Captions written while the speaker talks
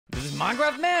This is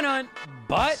Minecraft Manhunt,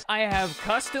 but I have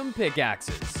custom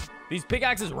pickaxes. These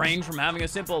pickaxes range from having a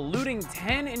simple looting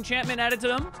 10 enchantment added to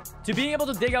them to being able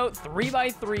to dig out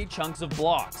 3x3 chunks of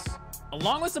blocks,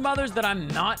 along with some others that I'm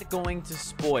not going to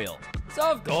spoil. So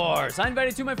of course, I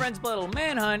invited two of my friends to play a little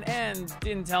manhunt and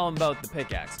didn't tell them about the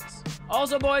pickaxes.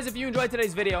 Also boys, if you enjoyed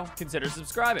today's video, consider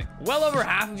subscribing. Well over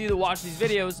half of you that watch these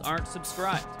videos aren't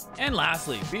subscribed. And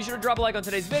lastly, be sure to drop a like on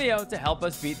today's video to help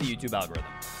us beat the YouTube algorithm.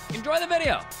 Enjoy the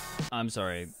video. I'm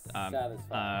sorry.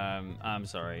 I'm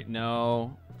sorry.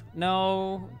 No,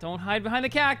 don't hide behind the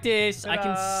cactus. I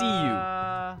can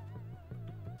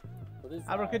see you.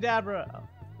 Abracadabra.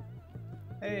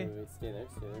 Hey. Wait, stay there.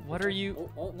 What are you?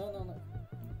 Oh, no.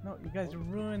 No, you guys are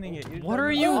ruining it. What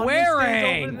are you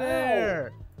wearing? Over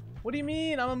there. What do you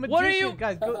mean? I'm a magician. What are you?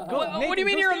 Guys, go. What Nathan, do you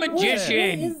mean go you're a stand over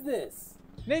magician? What is this?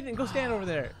 there. Nathan, go stand over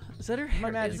there. Is that My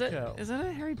magic show. Is that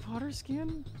a Harry Potter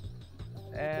skin?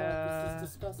 Oh my God, this is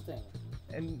disgusting.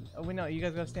 And wait, no, you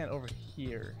guys gotta stand over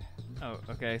here. Oh,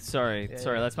 okay. Sorry. Yeah.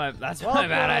 Sorry. That's my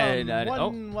bad.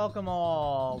 Welcome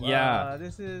all. Yeah.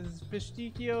 This is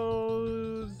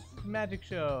Fishtikio's magic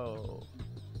show.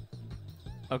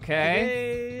 Okay.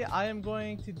 Today, I am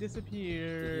going to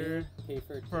disappear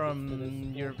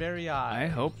from your very I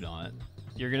eyes. hope not.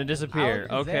 You're gonna disappear.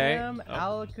 Okay.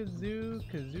 Alakazoo,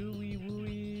 kazooie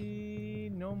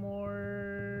wooey, no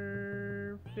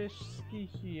more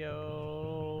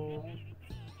Fishtikio.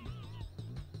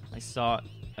 I saw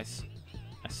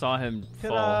him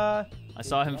fall. Ta-da! I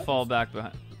saw him fall back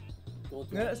behind.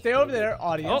 No, stay over there,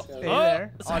 audience. Stay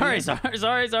there. Sorry.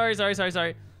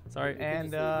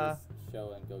 And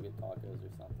show and go get tacos or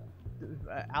something.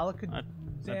 Alakazam.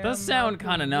 That does sound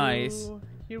kind of nice.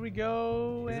 Here we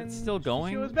go. Is and it still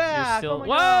going? She was back. You're still... Oh my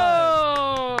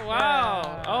God. Whoa! Wow!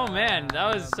 Yeah. Oh man,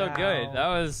 that was so Bow. good. That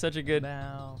was such a good.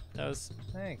 Bow. That was.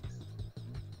 Thanks.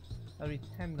 That'll be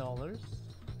 $10.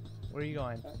 Where are you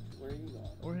going? Where are you going?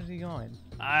 Where is he going?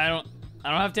 I don't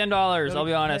have $10. I'll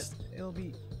be honest. It'll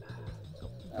be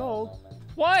I gold. don't know, man.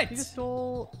 What? You just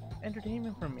stole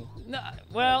entertainment from me. No,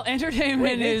 well,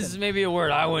 entertainment Wait, is Nathan. maybe a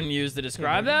word I wouldn't use to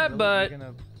describe Okay, that, really, but you're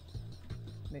gonna...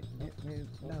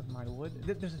 That was my wood.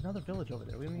 There's another village over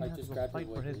there. We don't even I have to just go grabbed fight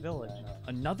your for wood, his dude. village. Yeah,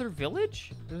 I know. another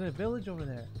village? There's a village over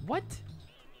there. What?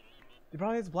 They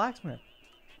probably has a blacksmith.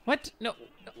 What? No.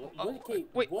 Okay,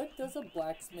 wait. what does a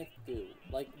blacksmith do?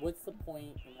 Like, what's the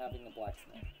point of having a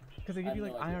blacksmith? Because they I give you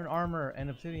have like no idea. iron armor and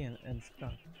obsidian and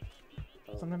stuff.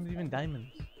 Oh, Sometimes even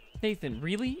diamonds. Nathan,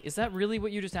 really? Is that really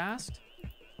what you just asked?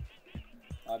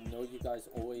 I know you guys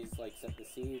always like set the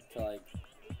seed to like.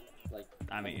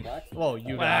 I mean, blacksmith. Whoa,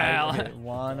 you Well, guys.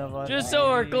 One of us. Just so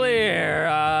we're clear,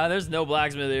 there's no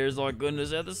blacksmith here, so I couldn't have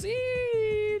set the seed.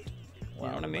 You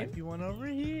know what I mean? Might be one over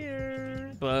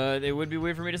here. But it would be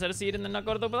weird for me to set a seed and then not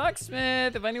go to the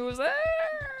blacksmith if I knew it was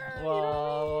there.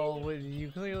 Well,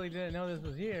 you clearly didn't know this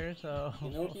was here, so. You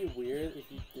know, it'd be weird if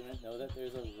you didn't know that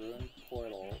there's a ruined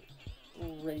portal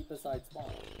right beside spawn.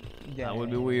 Yeah. That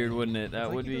would be weird, wouldn't it? That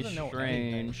like would he be doesn't know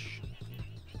strange.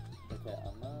 Okay,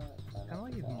 I'm not. Kinda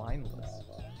like he's mindless.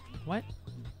 What?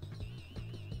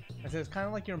 I said it's kind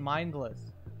of like you're mindless.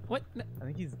 What? I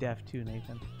think he's deaf too,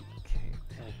 Nathan. Okay.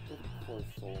 Oh, poor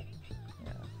soul.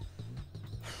 Yeah.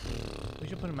 We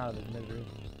should put him out of his misery.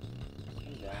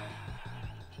 I'm down.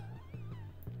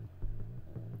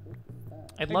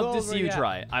 I'd Hey, love go to over, see you yeah.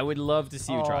 try. I would love to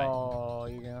see you try. Oh,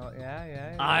 you know,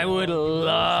 yeah. I would You will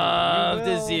love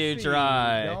to see you see.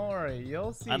 try. Don't worry,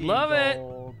 you'll see. I'd love it.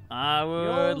 Gold. I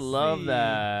would You'll love see,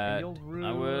 that. and you'll rue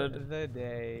I would. the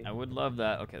day. I would love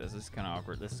that. Okay, this is kind of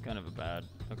awkward. This is kind of a bad.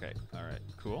 Okay, all right,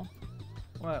 cool.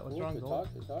 What? What's wrong, Good Gold?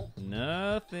 talk, good talk.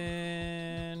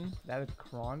 Nothing. That is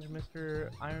Cronge, Mr.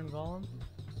 Iron Golem.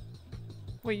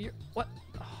 Wait, you're what?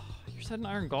 Oh, you're setting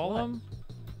Iron Golem,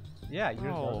 Yeah, yours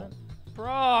Bro. doesn't.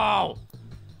 bro.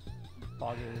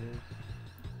 Fogger it is.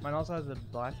 Mine also has a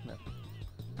blacksmith.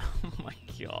 Oh my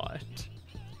god.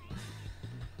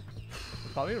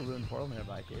 There's probably a ruined portal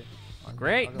nearby, kid.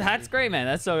 Great, that's great, man.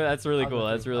 That's really I'll cool. go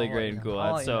That's see. really I'll let great you and know. cool.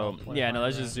 I'll That's let you so know when yeah. I No, find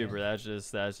that's just around super.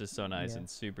 That's just so nice Yeah. and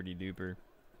super duper.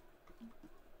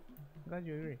 I'm glad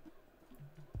you agree.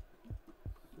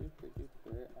 Super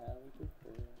duper, alley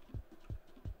duper.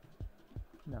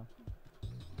 No.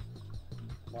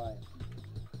 Why?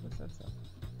 What's that stuff?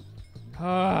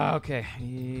 Okay,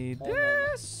 need Oh, no, no.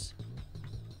 this.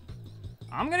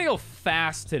 I'm gonna go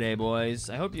fast today, boys.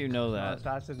 I hope you know Not as that.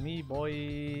 fast as me,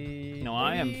 boy. No,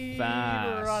 I am Boy,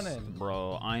 fast, running.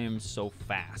 bro. I am so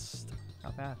fast,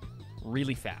 How fast?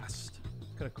 really fast.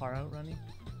 Could a car outrun you?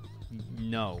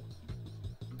 No,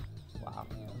 Wow.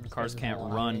 cars can't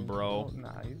lying. run, bro.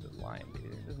 Nah, he's just lying,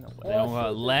 dude. There's no way. They don't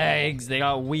got legs. They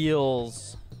got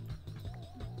wheels.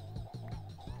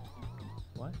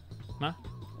 Huh?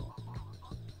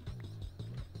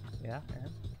 Yeah, and?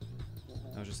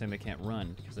 I was just saying they can't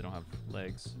run because they don't have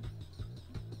legs.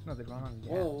 No, they run on gas.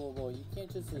 Whoa. You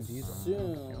can't just And diesel. assume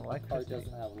And a car electricity.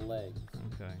 doesn't have legs.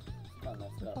 Okay. It's kinda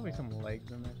messed There's up, probably man. some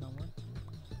legs in there somewhere.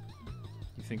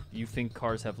 You think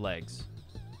cars have legs?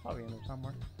 Probably in there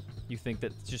somewhere. You think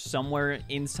that just somewhere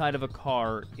inside of a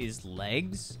car is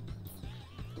legs?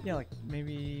 Yeah, like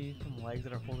maybe some legs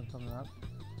that are holding something up.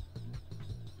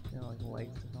 You know, like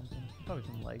legs or something. Probably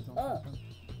some legs on Ah. something.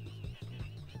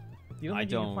 You don't I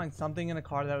think you don't- can find something in a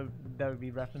car that would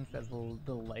be referenced as the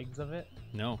legs of it?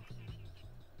 No.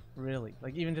 Really?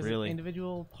 Like even just Really? an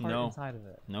individual part No. inside of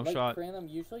it? No Like, shot. Fran, I'm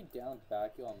usually down to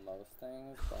back you on most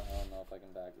things, but I don't know if I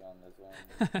can back you on this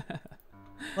one.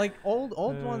 Like old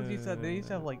ones used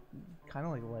to have like kind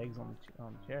of like legs on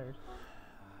the chairs.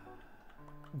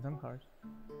 In some cars.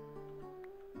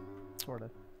 Sort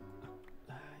of.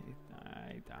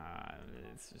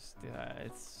 It's just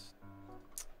it's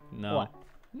no. What?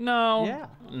 No. Yeah.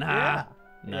 Nah.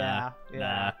 Yeah.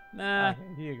 Yeah. Nah. Okay,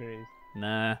 he agrees.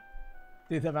 Nah.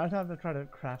 Dude, the amount of time I've tried to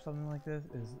craft something like this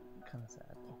is kind of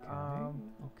sad.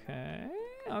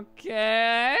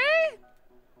 Okay.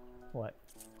 What?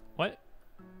 What?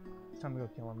 It's time to go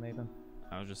kill him, Nathan.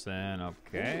 I was just saying,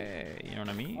 okay. You know what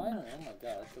I mean? Finally, oh my god,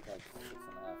 that took like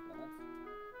 6.5 minutes.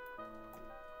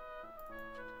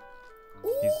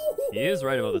 He is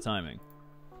right about the timing.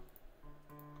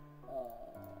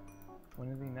 When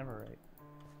is he never right?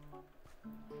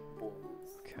 Boys.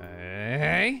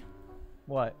 Okay.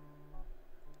 What?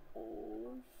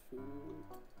 Oh shoot.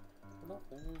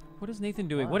 Nothing. What is Nathan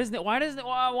doing? Why? What is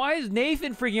why is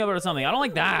Nathan freaking out about something? I don't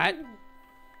like that.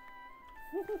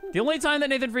 The only time that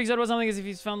Nathan freaks out about something is if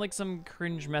he's found like some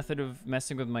cringe method of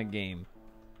messing with my game.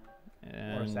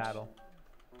 Or a saddle.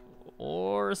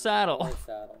 Or a saddle. Or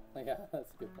saddle. Yeah,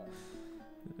 that's a good point.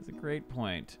 That's a great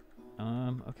point.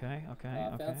 Okay.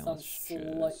 I found some Let's slight.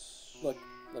 just... Look,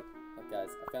 guys.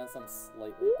 I found some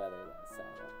slightly better than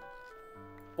saddle.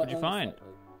 But What'd you only find?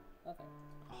 slightly.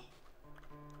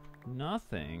 Nothing.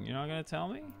 Nothing. You're not gonna tell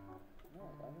me? No,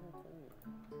 why would I tell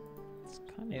you? It's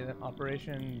kind Yeah, of the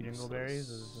Operation Jingleberries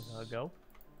is a go.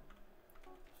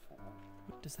 Shut up.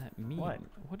 What does that mean? What?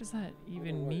 What does that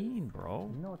even mean, bro?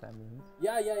 You know what that means.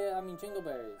 Yeah. I mean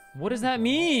jingleberries. What does that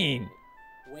mean?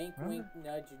 Wink, Remember? wink,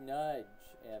 nudge, nudge.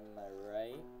 Am I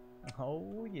right?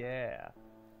 Oh yeah.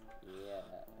 Yeah,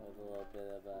 with a little bit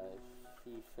of a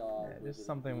shisha. Yeah, just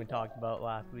something we talked about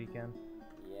last weekend.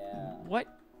 Yeah. What?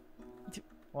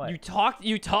 What?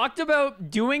 You talked about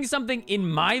doing something in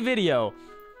my video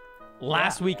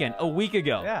last weekend, a week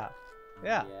ago. Yeah.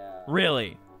 Yeah. Yeah.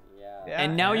 Really? Yeah.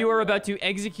 And now you are about to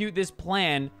execute this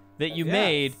plan that you Yeah.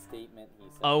 made Statement he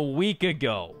said. a week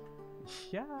ago.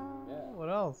 Yeah. What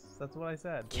else? That's what I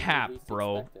said. Cap, least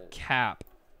bro. expect it. Cap.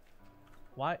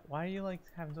 Why are you like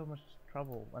having so much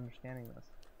trouble understanding this?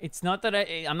 It's not that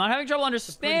I'm not having trouble It's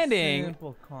a pretty understanding.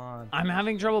 simple concept. I'm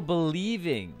having trouble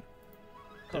believing.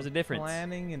 There's a difference.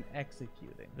 Planning and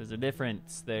executing. There's a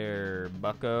difference there,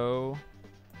 bucko.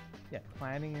 Yeah,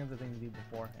 planning is the thing you do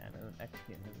beforehand, and then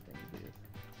executing is the thing you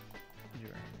do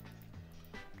during.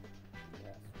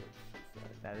 That's what she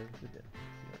said. That is the difference.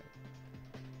 You're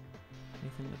right.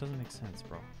 Nathan, that doesn't make sense,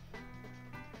 bro.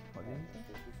 What do you That's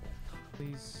what she said.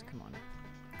 Please, come on.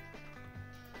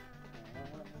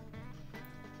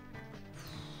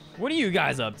 What are you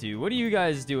guys up to? What are you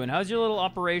guys doing? How's your little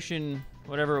operation,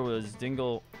 whatever it was,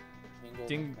 Kringle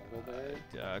Crongeberry?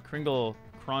 Tingle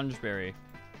Cronberry?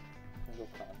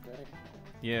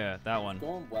 Yeah, that one.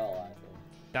 Going well, actually.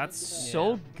 That's Yeah.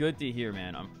 so good to hear,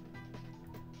 man. You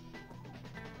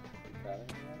proud of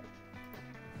me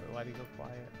yet? Why do you go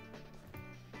quiet?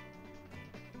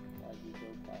 Why'd you go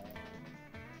quiet?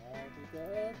 Why'd you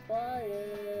go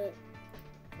quiet?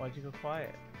 Why'd you go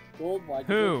quiet? Gold, why'd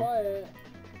you Who? go quiet?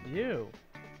 You.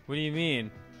 What do you mean?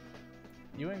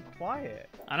 You went quiet.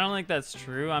 I don't think that's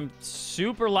true. I'm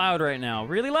super loud right now.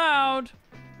 Really loud.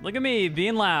 Look at me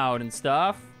being loud and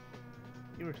stuff.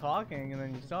 You were talking and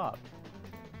then you stopped.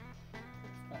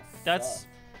 That's...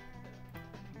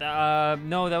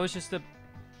 no, that was just a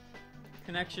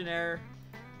connection error.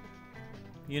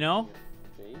 You know?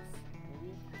 Face,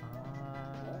 maybe?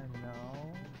 No.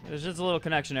 It was just a little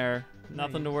connection error.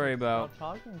 Nothing to worry about.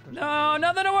 Stop talking for some No, reason.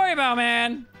 nothing to worry about,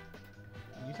 man.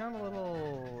 You sound a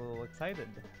little excited.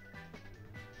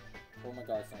 Oh my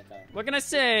god, it's nighttime. What can I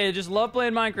say? I just love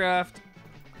playing Minecraft.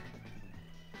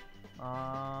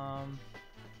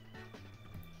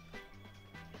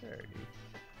 Charity.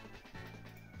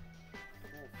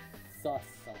 Sus,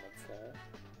 some would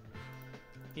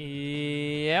say.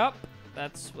 Yep.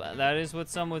 That is what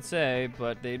some would say,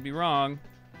 but they'd be wrong.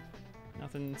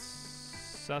 Nothing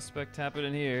suspect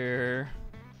happening here.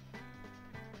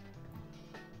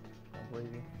 Don't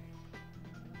believe you.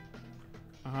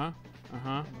 Uh-huh. Uh-huh.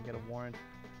 I'm gonna get a warrant.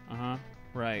 Uh-huh.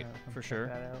 Right, Come for check sure.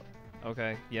 that out.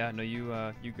 Okay. Yeah, no, you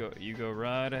go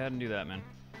right ahead and do that, man.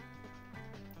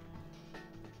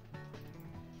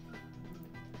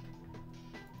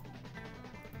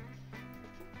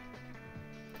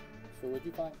 So what'd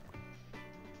you find?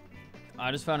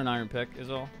 I just found an iron pick, is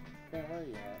all. Where are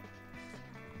you at?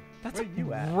 That's Where a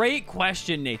you at? great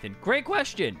question, Nathan. Great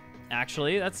question.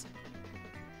 Actually, that's...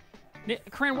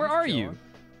 Crane, where are you?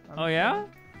 Oh, yeah?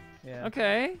 Yeah.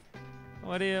 Okay.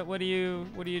 What are you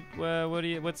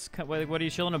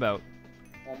chilling about?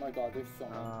 Oh my god, there's so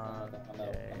many. Oh my god, I'm out.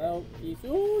 okay. I'm out. Peace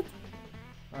out.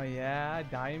 Oh yeah,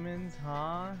 diamonds,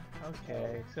 huh?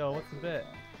 Okay. So what's the bit?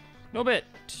 No bit.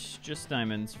 Just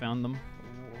diamonds. Found them.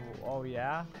 Oh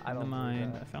yeah. I In the don't believe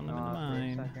mine. that. I found them in the Not for a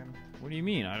mine. second. What do you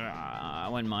mean? I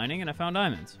went mining and I found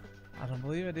diamonds. I don't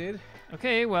believe it, dude.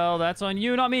 Okay, well that's on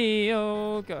you, not me.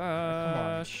 Oh Come on.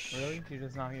 gosh. Really? You're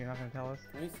not gonna tell us?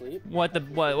 Can we sleep? What the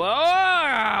what? Whoa!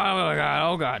 Oh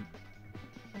god! Oh god!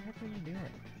 What the heck are you doing?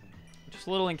 Just a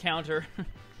little encounter.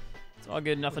 It's all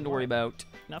good. Nothing to worry about.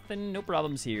 Nothing. No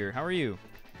problems here. How are you?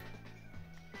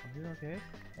 Are you okay?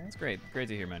 That's great. Great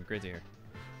to hear, man. Great to hear.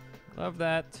 Love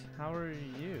that. How are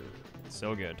you?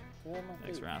 So good. Get out of my Thanks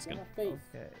face. for asking. Get out of my face.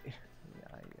 Okay.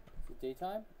 Yeah. Is it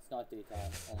daytime? It's not daytime.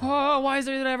 Oh, my Oh, God. why is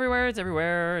it everywhere? It's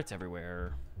everywhere. It's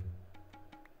everywhere.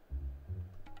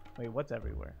 Wait, what's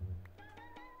everywhere?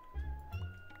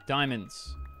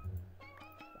 Diamonds.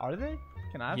 Are they?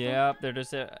 Can I have some? Yep, they're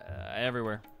just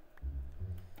everywhere.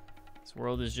 This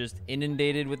world is just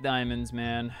inundated with diamonds,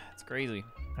 man. It's crazy.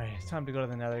 Alright, it's time to go to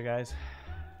the nether, guys.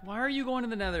 Why are you going to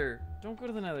the nether? Don't go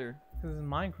to the nether. Because it's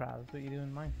Minecraft. That's what you do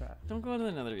in Minecraft. Don't go to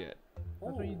the nether yet.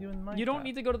 That's what you do in Minecraft. You don't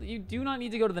need to go to the, you do not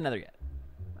need to go to the nether yet.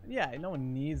 Yeah, no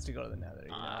one needs to go to the nether. You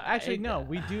know? Actually, no,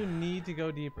 we do need to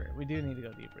go deeper. We do need to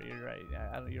go deeper. You're right.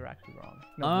 You're actually wrong.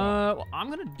 No, wrong. Well, I'm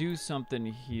gonna do something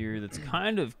here that's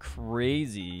kind of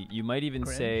crazy. You might even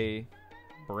Cringe? say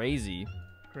brazy.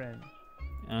 Cringe.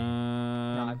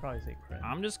 No, I'd probably say cringe.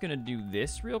 I'm just gonna do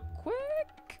this real quick.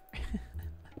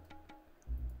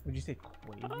 Would you say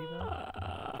crazy though?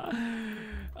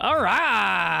 All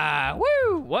right.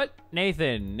 Woo! What?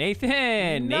 Nathan,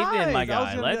 Nathan, my I was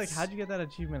guy. gonna be Let's like, how'd you get that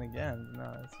achievement again?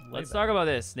 No, that's way let's better. talk about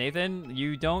this, Nathan.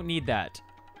 You don't need that,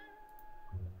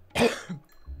 Yeah,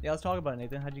 let's talk about it,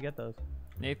 Nathan. How'd you get those?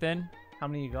 Nathan. How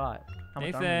many you got? How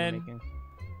much armor are Nathan. you making?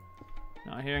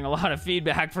 Not hearing a lot of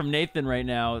feedback from Nathan right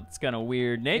now. It's kind of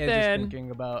weird. Yeah, just Nathan.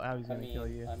 thinking about how he's gonna kill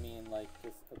you. I mean, like,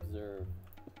 just observe.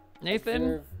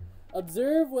 Nathan.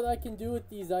 Observe what I can do with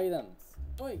these items.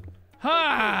 Wait.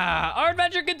 Ha! Our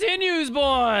adventure continues,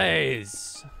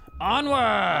 boys.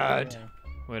 Onward. Yeah.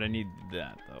 Wait, I need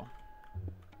that though.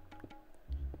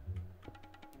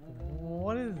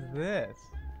 What is this?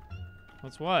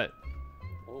 What's what?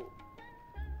 Oh.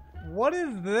 What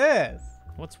is this?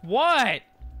 What's what?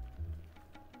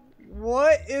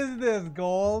 What is this,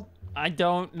 Gold? I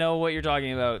don't know what you're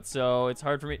talking about, so it's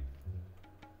hard for me.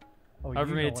 Oh, Hard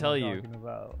for me know to what tell I'm you. talking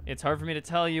about. It's hard for me to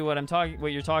tell you what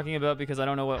what you're talking about because I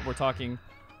don't know what we're talking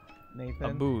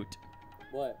Nathan. about.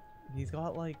 What? He's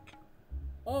got like,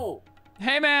 Oh.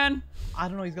 Hey, man. I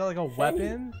don't know. He's got like a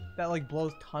weapon that like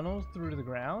blows tunnels through to the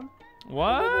ground.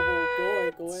 What?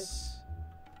 Go away.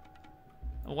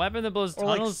 A weapon that blows Or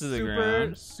like tunnels to the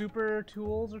ground. super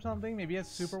tools or something. Maybe he has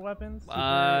super weapons. Super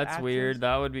That's axes. weird.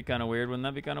 That would be kind of weird. Wouldn't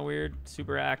that be kind of weird?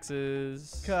 Super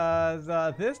axes. Cause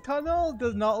this tunnel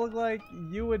does not look like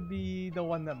you would be the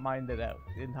one that mined it out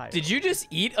entirely. Did you just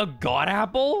eat a god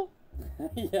apple?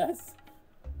 Yes.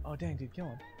 Oh dang, dude, kill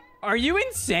him. Are you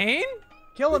insane?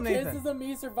 Kill The him, Nathan. chances of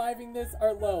me surviving this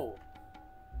are low.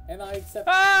 And I accept.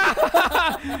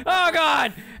 Ah! Oh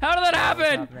god! How did that What's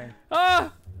happen? happening?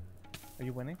 Ah! Are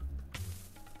you winning?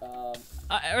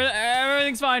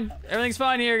 Everything's fine. Everything's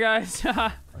fine here, guys. Okay,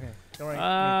 don't worry.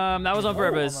 That was on Oh,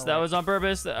 purpose. on my That way. was on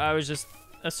purpose. I was just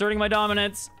asserting my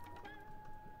dominance.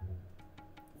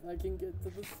 I can get to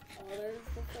the others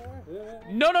before.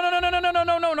 No, no, no, no, no, no, no,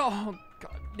 no, no, no. Oh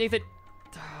god, Nathan.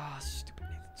 Ah, stupid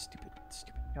Nathan. Stupid,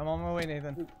 stupid. Come on my way,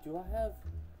 Nathan. Do I have?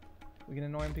 We can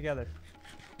annoy him together.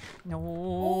 No,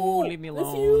 Oh, leave me alone.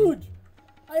 That's huge.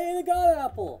 I ate a god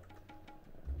apple.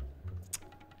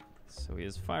 So he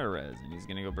has fire res, and he's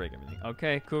gonna go break everything.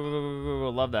 Okay, cool, cool, cool, cool,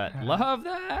 cool. Love that. Love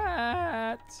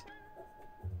that.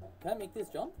 Can I make this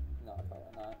jump? No, probably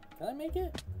not. Can I make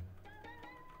it?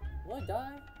 Will I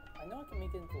die? I know I can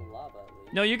make it into lava at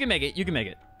least. No, you can make it. You can make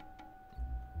it.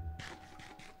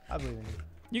 I believe in you.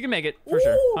 You can make it for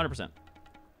sure. Ooh. 100%.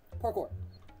 Parkour.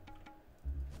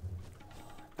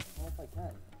 I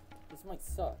can. This might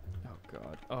suck. Oh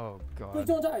god. Oh Please god.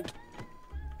 don't die.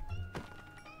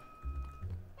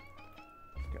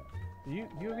 You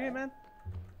okay, man?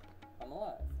 I'm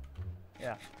alive.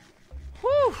 Yeah.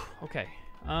 Whew. Okay.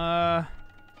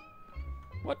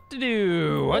 What to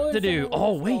do? What to do?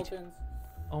 Oh wait. Skeletons.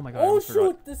 Oh my god. I Oh almost forgot.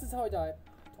 shoot! This is how I die.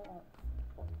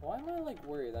 Why am I like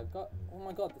worried? I've got. Oh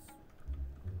my god! This.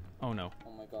 Oh no.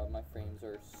 Oh my god! My frames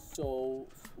are so.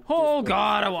 Oh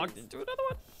god! I walked into another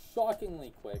one.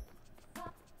 Shockingly quick.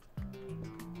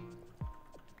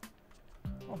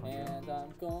 Oh my god. And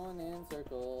I'm going in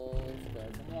circles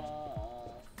because I'm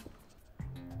lost.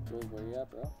 Gold, where you at,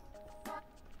 bro?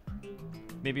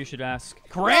 Maybe you should ask. Oh,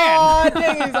 Cran!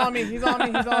 dang, he's on me. He's on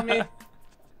me. He's on me.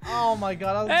 Oh my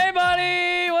god. Hey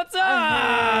buddy! What's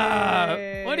up?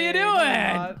 Hey, What are you come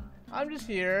doing? on. I'm just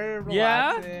here,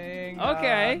 Yeah? relaxing.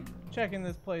 Okay. Checking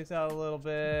this place out a little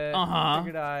bit. Uh-huh.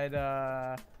 Figured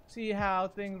I'd see how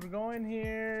things were going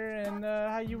here and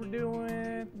how you were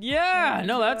doing. Yeah,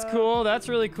 no, that's cool. That's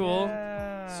really cool.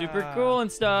 Yeah. Super cool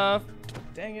and stuff.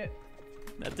 Dang it.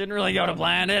 That didn't really go to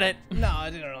plan, did it? No,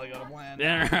 it didn't really go to plan.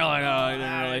 Didn't really go. It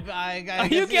didn't really. I Are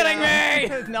you kidding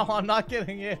me? No, I'm not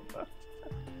kidding you.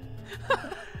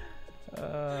 No,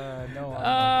 I'm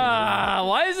not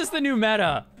Why is this the new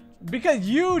meta? kidding. Because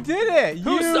you did it.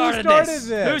 Who You started this.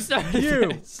 this? Who started you.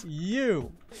 this?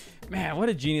 You. Man, what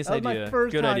a genius That was idea. my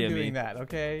first Good time idea, doing me. that.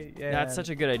 Okay. Yeah. That's such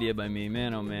a good idea by me,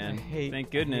 man. Oh man. Thank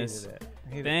goodness.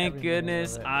 Thank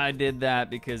goodness I did that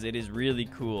because it is really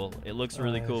cool. It looks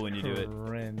really cool when you do it.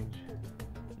 Cringe.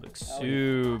 Looks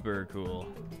super cool.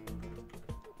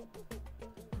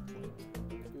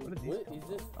 Dude, are these what is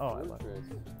this Oh, I love fortress?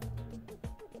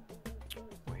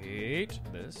 Wait,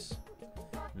 this.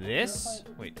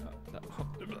 Wait,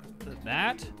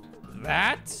 that.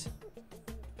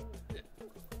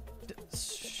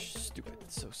 Stupid.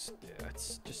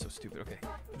 It's just so stupid. Okay,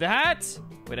 that.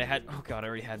 Wait, I had. Oh god, I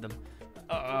already had them.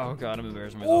 Oh god, I'm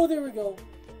embarrassing myself. Oh, there we go.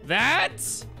 That.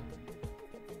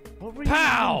 What were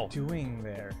Pow! you doing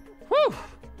there? Whew.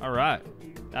 All right,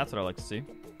 that's what I like to see.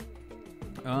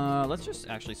 Let's just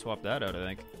actually swap that out. I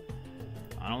think.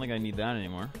 I don't think I need that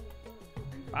anymore.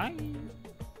 Bye.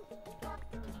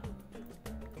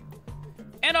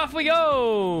 And off we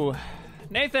go!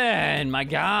 Nathan, my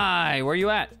guy, where you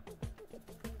at?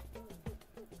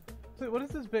 So what is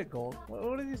this bit, Gold?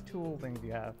 What are these tool things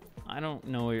you have? I don't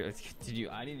know. Did you?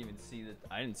 I didn't even see that.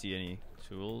 I didn't see any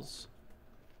tools.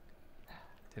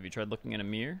 Have you tried looking in a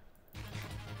mirror?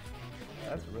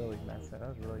 That's really messed up. That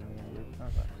was really mean.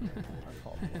 That's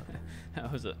called for.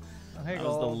 That was a. Oh, hey, That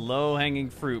was the Gold. low-hanging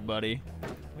fruit, buddy.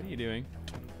 What are you doing?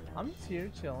 I'm just here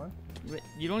chilling.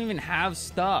 You don't even have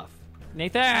stuff,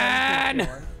 Nathan. I'm just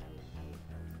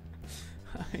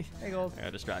I chilling. Hey, Gold.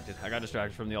 got distracted. I got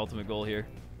distracted from the ultimate goal here.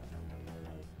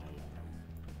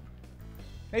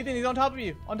 Nathan, he's on top of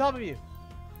you. On top of you.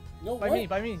 No, By what? me.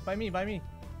 By me. By me. By me.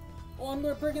 Oh, I'm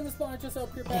breaking the spawn just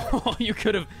up your back. Oh, you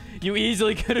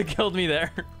easily could have killed me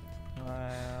there.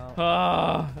 Wow.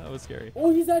 Oh, that was scary.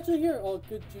 Oh, he's actually here. Oh,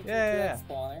 good GG Yeah.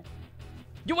 spawner.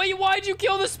 Why'd you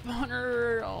kill the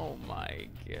spawner? Oh my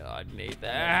god,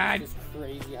 Nathan. It's just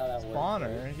crazy how that works.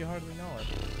 Spawner. right? You hardly know it.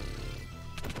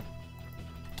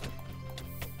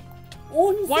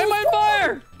 Oh, he's Why so am I on strong!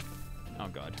 fire? Oh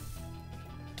god.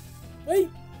 Wait,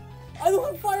 I don't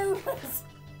have fire res.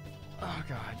 Oh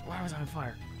god, why was I on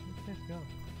fire? Let's go.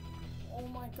 Oh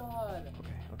my god, Okay.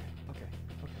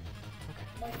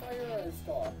 my fire res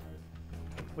stopped.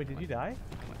 Wait, did you die?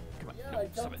 Come on. Yeah, No, I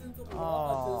stop jumped it. into the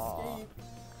lava to escape.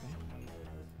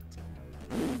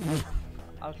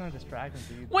 I was trying to distract him.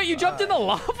 So you Wait, you jumped in the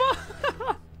lava?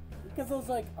 Because I was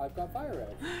like, I've got fire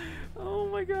res. Oh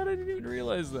my god, I didn't even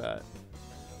realize that.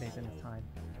 Nathan, it's time.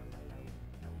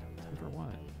 Time for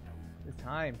what? It's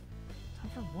time.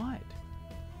 Time for what?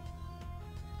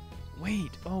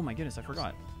 Wait, oh my goodness, I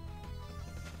forgot.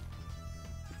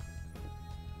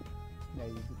 Yeah,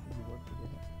 you worked it.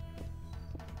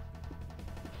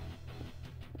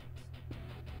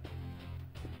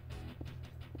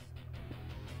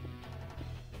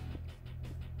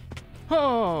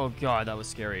 Oh god, that was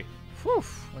scary. Whew.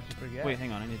 What'd you forget? Wait,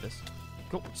 hang on, I need this.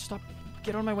 Go, stop.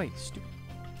 Get out of my way, stupid.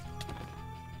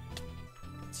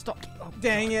 Stop. Oh,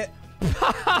 Dang it.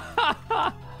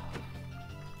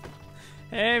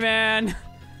 Hey man,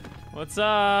 what's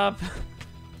up?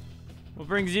 What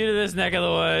brings you to this neck of the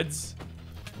woods?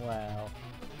 Wow.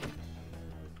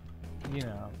 You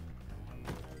know.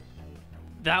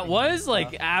 That was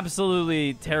like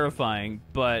absolutely terrifying,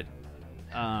 but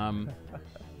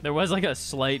There was like a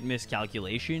slight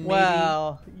miscalculation, maybe.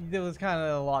 Well, there was kind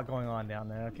of a lot going on down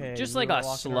there. Okay. Just you like were a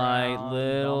walking slight around,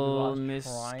 little Zombie was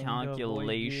trying to avoid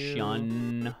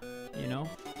miscalculation. You know?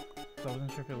 So I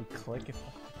wasn't sure if it would click if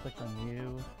I clicked on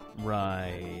you.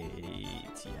 Right.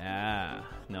 Yeah.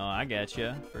 No, I get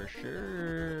you for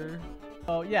sure.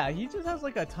 Oh yeah, he just has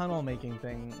like a tunnel making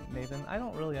thing, Nathan. I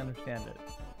don't really understand it.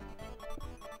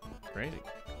 Crazy.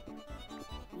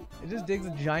 It just digs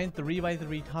a giant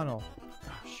 3x3 tunnel.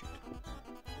 Oh shoot.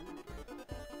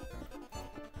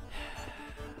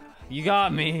 You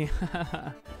got me.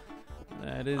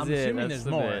 That is I'm it. assuming That's there's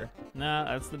the more. bit. Nah,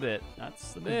 that's the bit.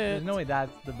 That's the bit. There's no way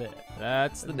that's the bit.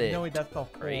 That's the There's bit. no way that's the whole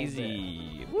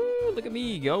Crazy. Woo, look at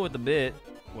me go with the bit.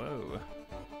 Whoa.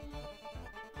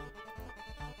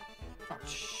 Oh,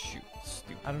 shoot. Stupid.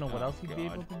 bit. I don't know what Oh, else he'd be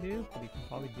God. able to do, but he can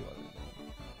probably do other things.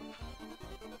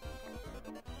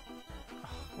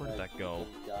 Where did that go?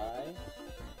 Die.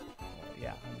 Oh,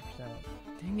 yeah, 100%.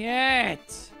 Dang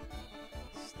it!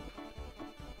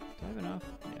 Do I have enough?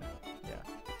 Yeah.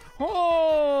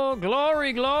 Oh,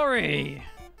 glory, glory!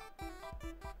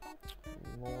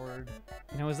 Lord.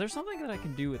 You know, is there something that I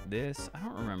can do with this? I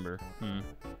don't remember. We'll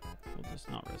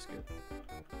just not risk it.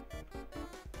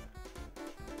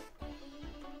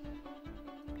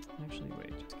 Actually,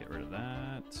 wait. Just get rid of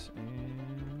that.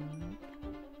 And...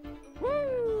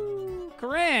 Woo!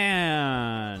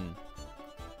 Koran!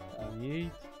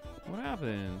 Yeet. What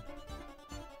happened?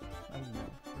 I don't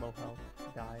know. Low health.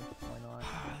 Die. Why not?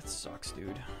 That sucks,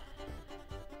 dude.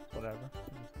 Whatever.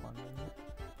 Just fun.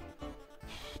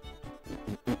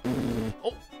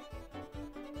 Oh!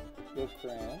 Yo,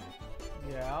 Cran.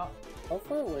 Yeah. How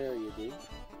far away are you, dude?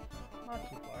 Not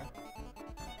too far.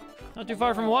 Not too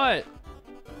far from what?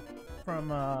 From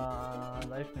the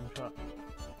ice cream truck.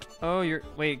 Oh, you're...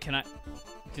 Wait, can I...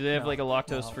 Do they have No, like a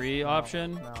lactose-free no,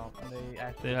 option? No, they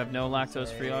actually. They have no didn't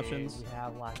lactose-free say options? We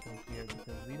have lactose here because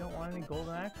we don't want any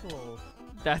GoldActuals.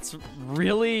 That's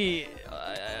really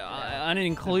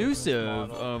uninclusive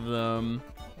model. of them.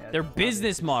 Yeah, Their that's how they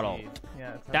business model. succeed.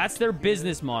 Yeah, that's how That's they their succeed.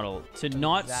 business model, to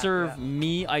not That- serve yeah.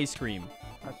 me ice cream.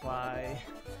 That's why.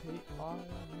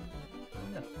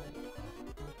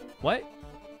 What?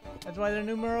 That's why they're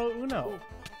numero uno.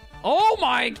 Oh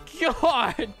my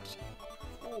god!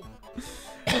 Oh,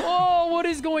 Oh, what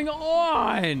is going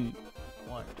on?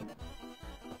 What?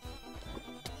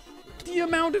 The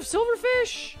amount of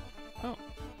silverfish! Oh,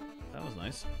 that was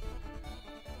nice.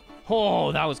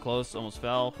 Oh, that was close. Almost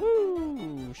fell.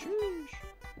 Woo! Sheesh.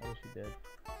 I wish you did.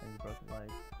 And you broke your leg.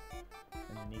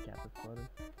 And your kneecap exploded.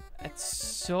 That's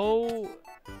so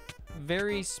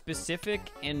very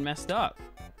specific and messed up.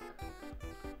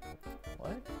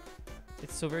 What?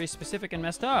 It's so very specific and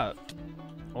messed up.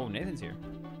 Oh, Nathan's here.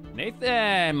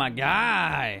 Nathan, my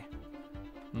guy.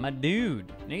 My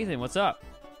dude. Nathan, what's up?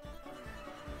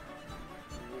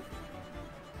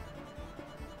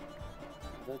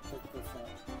 that's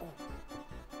not. Oh.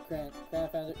 Cran, I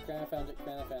found it. Cran, I found it.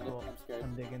 Cran, I found it. Cool. I'm scared.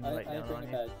 I'm digging I right need down to bring on it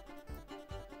you. back.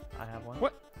 I have one.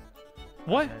 What?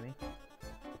 What? Any?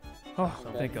 Oh,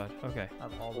 So thank God. Okay. I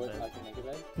have all the What, I beds. can make it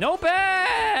back? No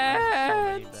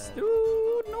beds, beds. dude.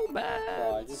 No Bro,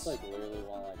 I beds. just like literally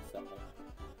want to like step it.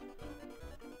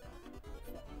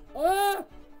 Ah!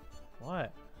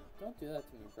 What? Don't do that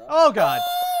to me, bro. Oh god!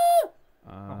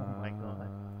 Oh my God.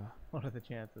 What are the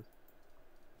chances?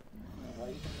 Why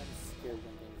do you think I'm scared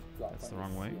when things drop That's on the your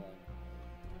wrong way. ceiling?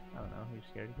 I don't know. You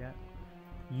scared yet?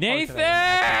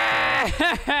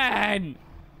 Nathan!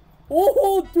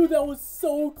 Oh, dude, that was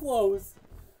so close.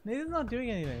 Nathan's not doing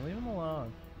anything. Leave him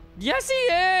alone. Yes, he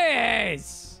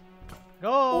is. Go!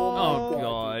 Oh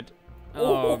God. God.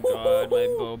 Oh God, my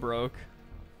bow broke.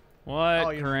 What, Oh,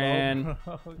 your bow Cran?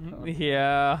 broke.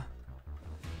 Yeah.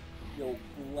 Yo,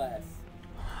 bless.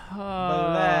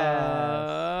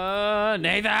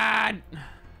 Nathan!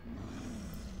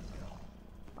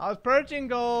 I was perching,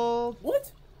 Gold.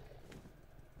 What?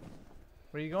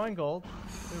 Where are you going, Gold?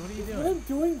 Wait, what are you What doing? I'm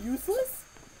doing useless?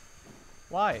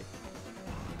 Why?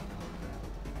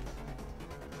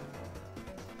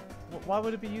 Why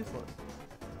would it be useless?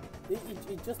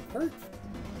 It just perched.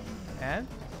 And?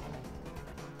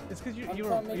 It's because I'm you're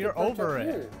trying to make you're it perch over up it.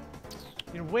 here.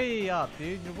 You're way up,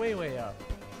 dude. You're way up.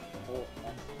 Oh, I'm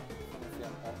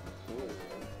up here.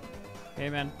 Hey,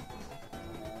 man. Man,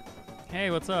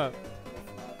 Hey, what's up?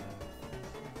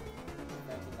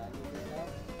 that's not 1990s right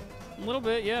now. A little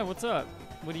bit, yeah. What's up?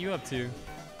 What are you up to?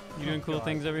 You doing cool God.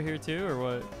 things over here too, or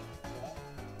what? Yeah.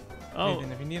 Oh,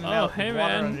 Nathan, if you need an oh, out, hey, there's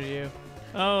water man. under you.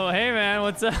 Oh, hey man,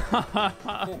 what's up?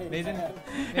 Nathan,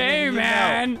 Hey, you need an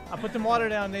man. out. I put some water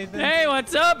down, Nathan. Hey,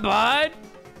 what's up, bud?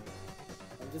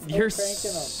 I'm Just You're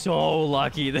cranking 'em. so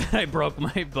lucky that I broke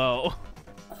my bow.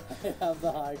 I have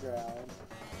the high ground.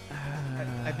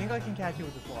 I think I can catch you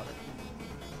with this water.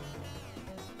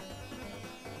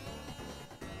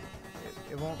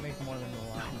 It won't make more than the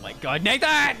line. Oh my god,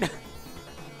 Nathan!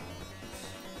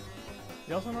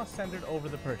 You're also not centered over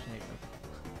the perch, Nathan.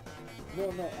 No,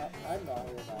 I'm not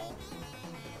here now.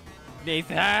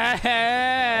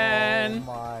 Nathan! Oh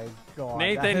my god.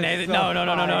 Nathan, Nathan, so no,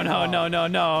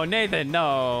 Nathan,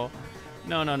 no.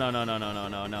 No,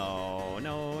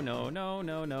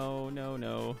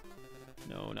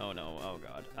 oh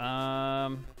god.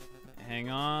 Hang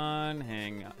on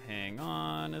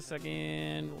a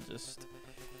second. We'll just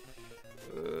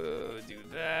do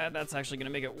that. That's actually gonna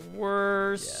make it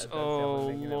worse. Yeah, oh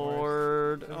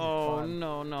lord. Oh fun.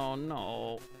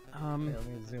 no. Let me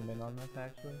zoom in on this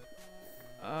actually.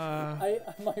 My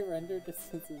render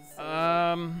distance is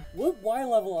so what Y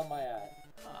level am I at?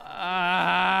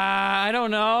 I don't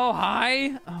know.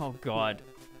 Hi. Oh god.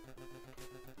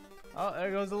 Oh,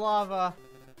 there goes the lava.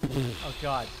 Oh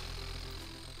god.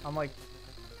 I'm like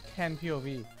 10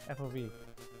 POV, FOV.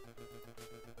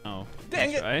 Oh.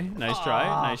 Dang it. Nice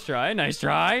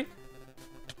try.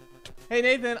 Hey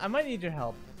Nathan, I might need your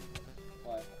help.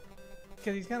 What?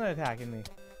 Because he's kind of attacking me.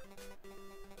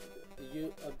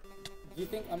 Do you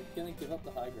think I'm gonna give up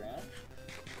the high ground?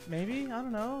 Maybe? I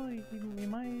don't know. You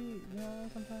might,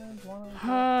 sometimes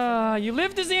wanna... You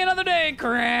live to see another day,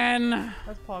 Karen.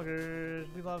 That's poggers.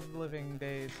 We love living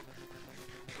days.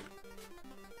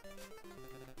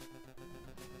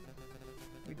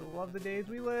 We love the days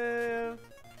we live.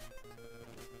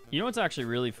 You know what's actually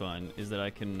really fun is that I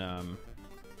can,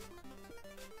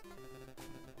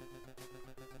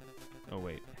 Oh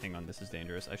wait, hang on, this is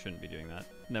dangerous. I shouldn't be doing that.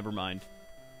 Never mind.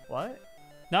 What?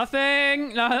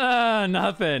 Nothing!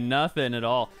 Nothing at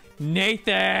all. Nathan!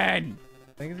 I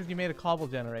think it's because you made a cobble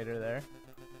generator there.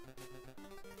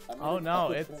 Oh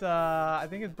no, it's I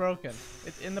think it's broken.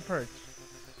 It's in the perch.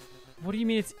 What do you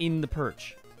mean it's in the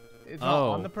perch? It's not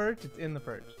on the perch, it's in the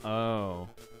perch. Oh.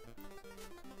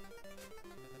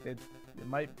 It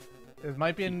might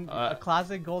be in a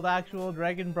classic GoldActual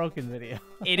Dragon Broken video.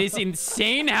 It is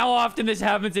insane how often this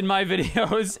happens in my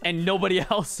videos and nobody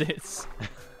else's.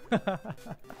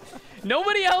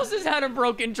 Nobody else has had a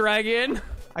broken dragon.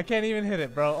 I can't even hit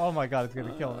it, bro. Oh my god, it's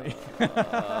gonna kill me.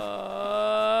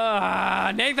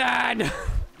 Nathan!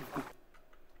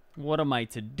 What am I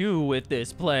to do with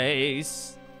this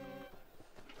place?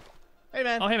 Hey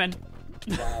man. Oh, hey man.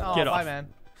 Oh, Get bye, off. man.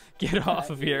 Get off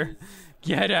of here.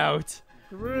 Get out.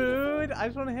 Rude. I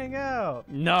just want to hang out.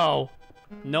 No.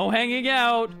 No hanging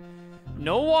out.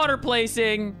 No water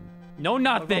placing. No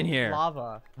nothing here.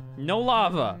 Lava. No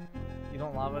lava. You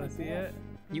don't lava to see it?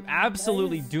 You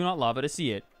absolutely do not lava to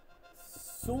see it.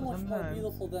 So much more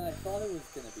beautiful than I thought it was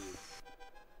gonna be.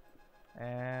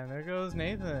 And there goes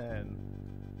Nathan.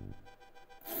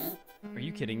 Are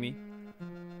you kidding me?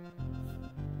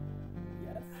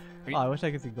 Yes. Oh, I wish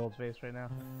I could see Gold's face right now.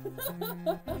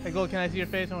 Hey Gold, can I see your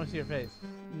face? I want to see your face.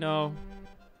 No.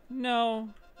 No.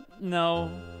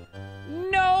 No.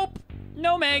 Nope.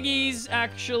 No Maggies,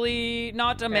 actually.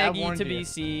 Not a Maggie to be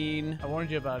seen. I warned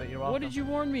you about it. You're welcome. What did you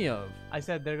warn me of? I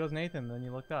said, there goes Nathan, then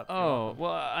you looked up. Oh,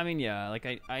 well, I mean, yeah, like,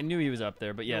 I knew he was up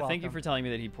there, but yeah, You're thank you welcome. for telling me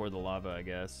that he poured the lava, I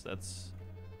guess. That's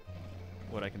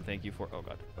what I can thank you for. Oh,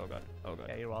 God. Oh, God. Oh, God.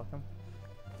 Yeah, you're welcome.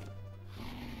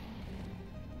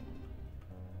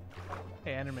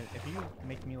 Hey, Enderman, if you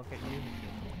make me look at you...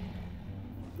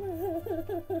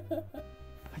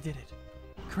 I did it.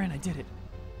 Corinne, I did it.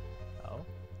 Oh?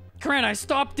 Corinne, I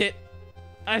stopped it.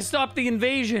 I stopped the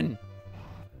invasion.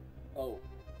 Oh,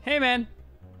 Hey, man.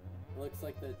 looks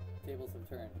like the tables have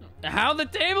turned. How the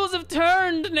tables have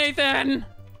turned, Nathan.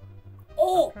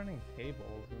 Oh! Stop turning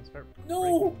tables and start No!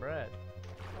 breaking bread.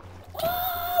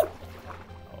 Ah!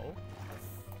 Oh?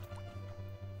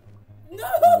 No!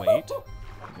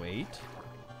 Wait.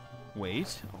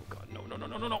 Oh, God. No. Oh,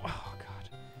 God.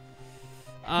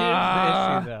 Here's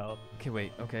the issue, though. Okay,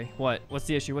 wait. Okay. What's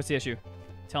the issue?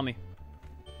 Tell me.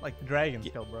 Like, the dragon's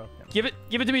still broken. Give it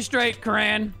to me straight,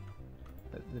 Corinne.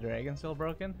 The dragon's still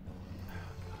broken?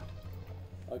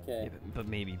 Okay.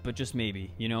 Yeah, but just maybe,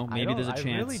 you know? Maybe there's a chance.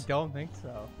 I really don't think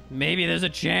so. Maybe there's a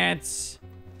chance.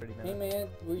 30 Hey minutes. man,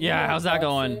 were you Yeah, how's that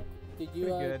going? toxic? Did you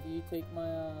Pretty good. do you take my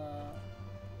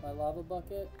my lava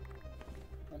bucket?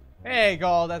 Hey,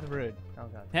 Gold, that's rude. Oh,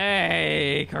 God.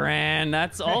 Hey, Corinne,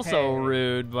 that's also Hey.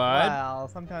 rude, bud. Well,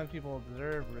 sometimes people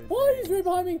deserve rude Why things. is right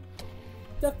behind me?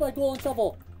 Death by gold and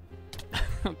shovel.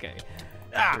 Okay.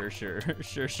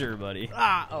 Sure, buddy.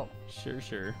 Ah! Oh.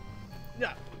 Sure.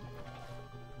 Yeah.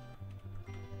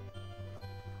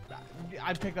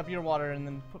 I pick up your water and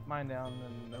then put mine down.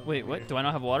 And Wait, what? Do I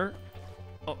not have water?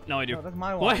 Oh, no, I do. No, that's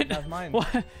my water. What? That's mine.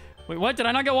 What? Wait, what? Did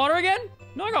I not get water again?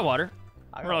 No, I got water.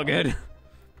 We're all good.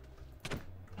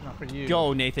 Not for you.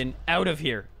 Go, Nathan. Out of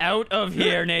here. Out of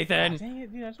here, Nathan. Dang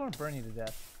it, dude. I just want to burn you to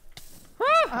death.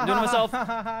 I'm doing it myself.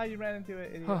 You ran into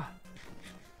it, idiot. I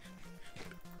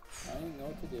don't even know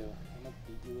what to do. I'm gonna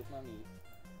beat you with my meat.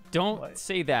 Don't What?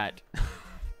 say that.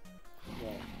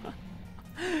 Well,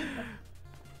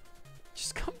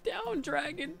 Just come down,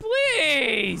 dragon,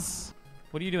 please.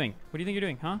 What are you doing? What do you think you're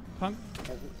doing, huh, punk?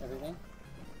 everything?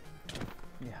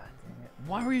 Yeah, dang it.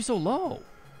 Why were you so low?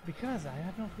 Because I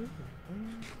have no food.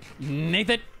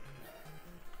 Nathan.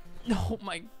 Oh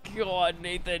my God,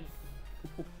 Nathan.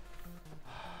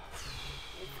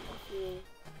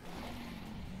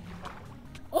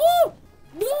 Oh!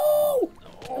 No!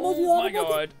 Oh my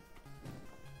God.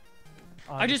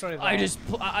 I just,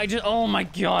 oh my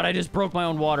God, I just broke my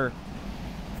own water.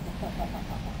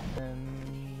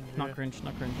 Not cringe,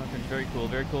 not cringe, not cringe. Very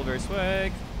cool, very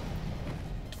swag.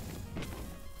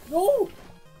 No!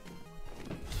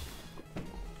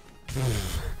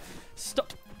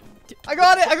 Stop. I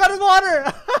got it! I got his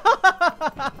water!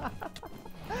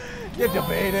 Get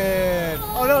debated!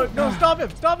 Oh no, no, stop him!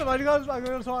 Stop him! I got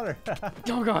his water.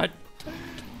 Oh God.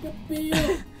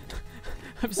 You.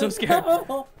 I'm so scared.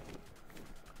 No!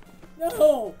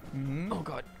 No! Oh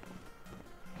God.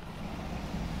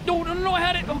 No, I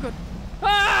had it. Oh God.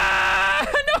 Ah!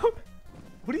 No!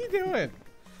 What are you doing?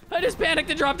 I just panicked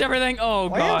and dropped everything. Oh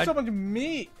Why do you have so God. much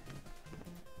meat?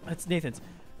 That's Nathan's.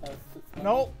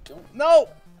 No! No!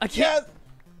 I can't.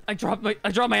 I dropped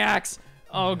my axe.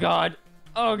 Oh God.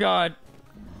 Oh God.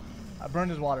 I burned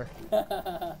his water.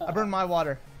 I burned my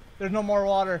water. There's no more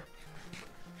water.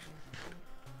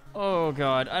 Oh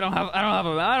God. I don't have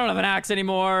an axe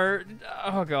anymore.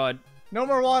 Oh God. No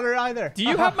more water either. Do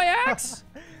you have my axe?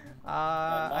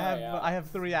 I have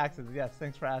 3 axes. Yes,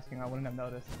 thanks for asking. I wouldn't have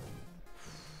noticed.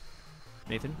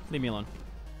 Nathan, leave me alone.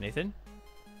 Nathan?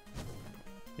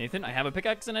 Nathan, I have a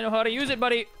pickaxe and I know how to use it,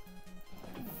 buddy.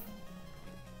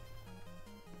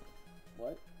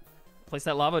 What? Place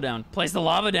that lava down. Place the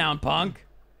lava down, punk.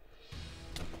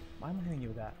 Why am I hitting you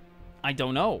with that? I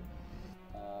don't know.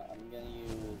 I'm gonna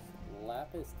use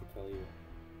lapis to kill you.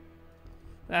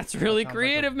 That's really That sounds like a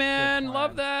creative, good man. plan.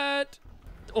 Love that.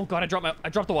 Oh God, I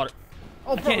dropped the water.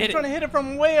 Oh, I bro, can't he's hit trying it. to hit it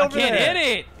from way I over can't there.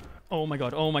 hit it. Oh my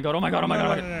God. Oh my God. Oh my God. Oh my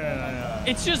God. Oh my God. No.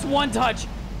 It's just one touch.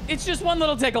 It's just one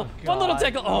little tickle. One little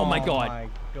tickle. Oh my God. Oh my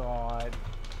God.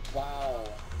 Wow.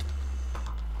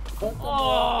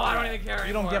 Oh, I don't even care anymore.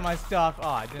 You don't get my stuff. Oh,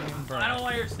 I didn't even burn. I don't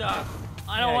want your stuff.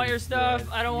 I don't Yeah, want your you stuff. did.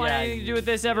 I don't want Yeah, anything to do you with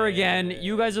this ever again. did.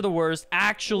 You guys are the worst.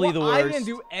 Actually, the Well, worst. I didn't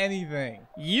do anything.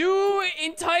 You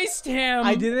enticed him.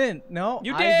 I didn't. No.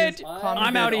 You I did. just I'm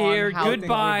commented out of on here. how things were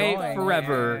Goodbye going,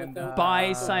 forever. and, Bye,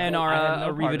 I sayonara, had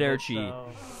no part of it, arrivederci.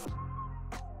 so-